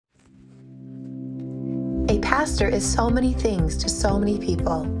A pastor is so many things to so many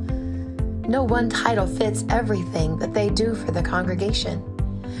people. No one title fits everything that they do for the congregation.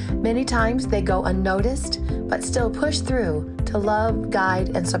 Many times they go unnoticed, but still push through to love,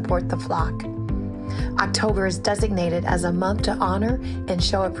 guide, and support the flock. October is designated as a month to honor and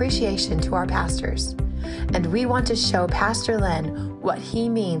show appreciation to our pastors. And we want to show Pastor Lyn what he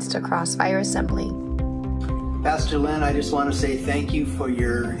means to CrossFire Assembly. Pastor Lyn, I just want to say thank you for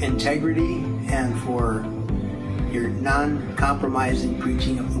your integrity and for your non-compromising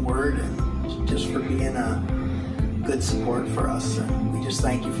preaching of the Word, and just for being a good support for us. And we just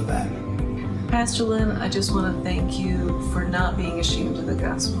thank you for that. Pastor Lyn, I just want to thank you for not being ashamed of the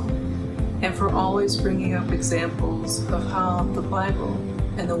gospel and for always bringing up examples of how the Bible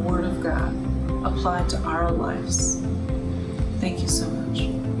and the Word of God apply to our lives. Thank you so much.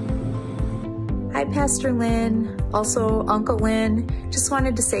 Hi, Pastor Lyn, also Uncle Lyn. Just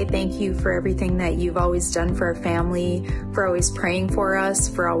wanted to say thank you for everything that you've always done for our family, for always praying for us,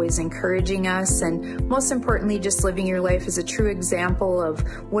 for always encouraging us, and most importantly, just living your life as a true example of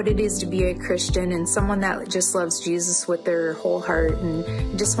what it is to be a Christian and someone that just loves Jesus with their whole heart.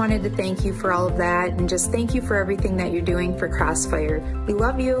 And just wanted to thank you for all of that, and just thank you for everything that you're doing for CrossFire. We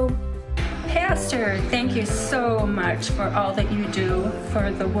love you. Pastor, thank you so much for all that you do,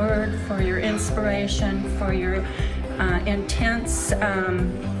 for the Word, for your inspiration, for your intense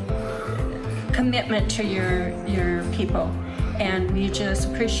commitment to your people. And we just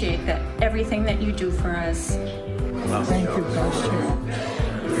appreciate that, everything that you do for us. Thank you, Pastor.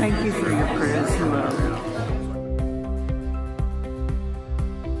 Thank you for your prayers and love.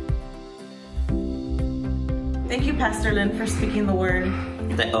 Thank you, Pastor Lyn, for speaking the Word.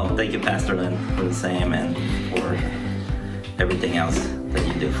 Thank you, Pastor Lyn, for the same and for everything else that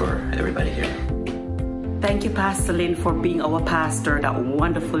you do for everybody here. Thank you, Pastor Lyn, for being our pastor, that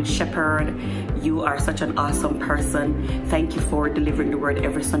wonderful shepherd. You are such an awesome person. Thank you for delivering the word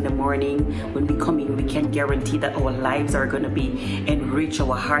every Sunday morning. When we come in, we can guarantee that our lives are going to be enriched,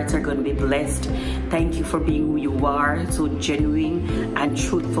 our hearts are going to be blessed. Thank you for being who you are, so genuine and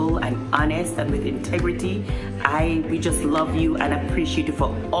truthful and honest and with integrity. We just love you and appreciate you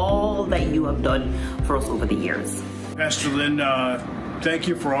for all that you have done for us over the years. Pastor Lyn, thank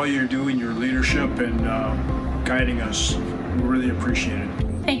you for all you do in your leadership and guiding us. We really appreciate it.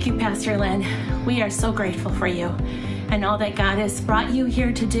 Thank you, Pastor Lyn. We are so grateful for you and all that God has brought you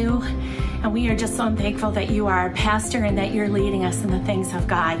here to do. And we are just so thankful that you are our pastor and that you're leading us in the things of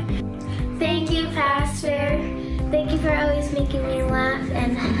God. Thank you, Pastor. Thank you for always making me laugh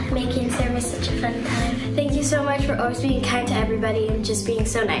and making service such a fun time. Thank you so much for always being kind to everybody and just being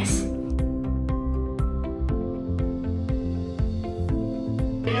so nice.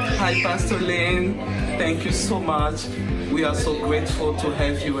 Hi, Pastor Lyn. Thank you so much. We are so grateful to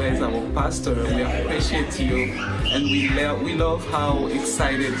have you as our pastor. We appreciate you, and we love how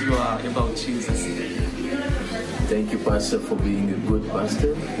excited you are about Jesus. Thank you, Pastor, for being a good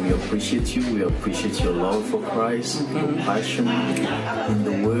pastor. We appreciate you. We appreciate your love for Christ, your passion in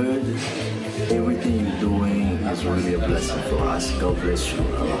the Word. Everything you're doing is really a blessing for us. God bless you.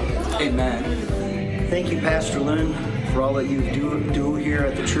 Amen. Thank you, Pastor Lyn, for all that you do here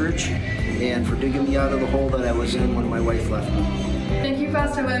at the church, and for digging me out of the hole that I was in when my wife left me. Thank you,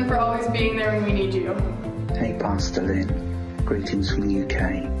 Pastor Lyn, for always being there when we need you. Hey, Pastor Lyn. Greetings from the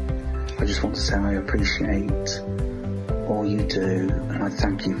UK. I just want to say I appreciate all you do, and I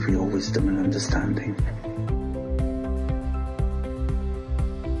thank you for your wisdom and understanding.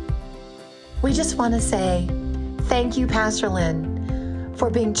 We just want to say thank you, Pastor Lyn, for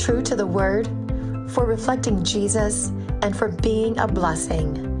being true to the Word, for reflecting Jesus, and for being a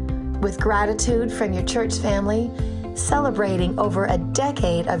blessing. With gratitude from your church family, celebrating over a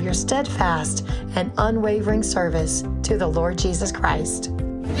decade of your steadfast and unwavering service to the Lord Jesus Christ.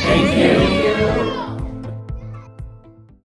 Thank you.